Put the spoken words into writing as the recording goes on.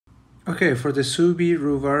Okay, for the sous vide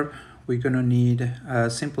rhubarb, we're gonna need a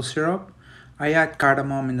simple syrup. I add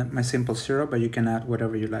cardamom in my simple syrup, but you can add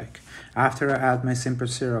whatever you like. After I add my simple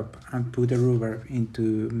syrup and put the rhubarb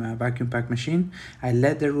into my vacuum pack machine, I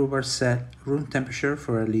let the rhubarb set room temperature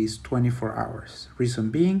for at least 24 hours.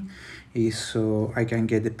 Reason being is so I can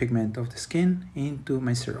get the pigment of the skin into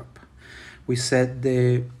my syrup. We set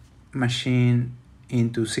the machine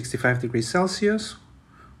into 65 degrees Celsius.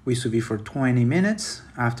 We sous vide for 20 minutes.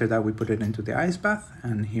 After that, we put it into the ice bath,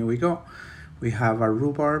 and here we go. We have our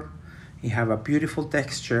rhubarb. You have a beautiful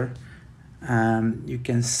texture. You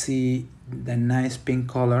can see the nice pink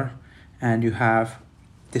color, and you have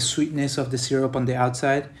the sweetness of the syrup on the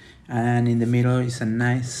outside, and in the middle is a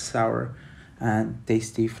nice sour and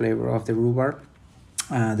tasty flavor of the rhubarb.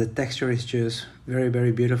 The texture is just very,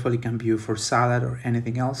 very beautiful. It can be used for salad or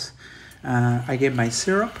anything else. I get my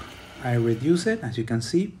syrup. I reduce it, as you can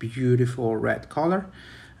see, beautiful red color.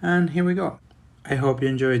 And here we go. I hope you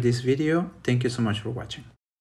enjoyed this video. Thank you so much for watching.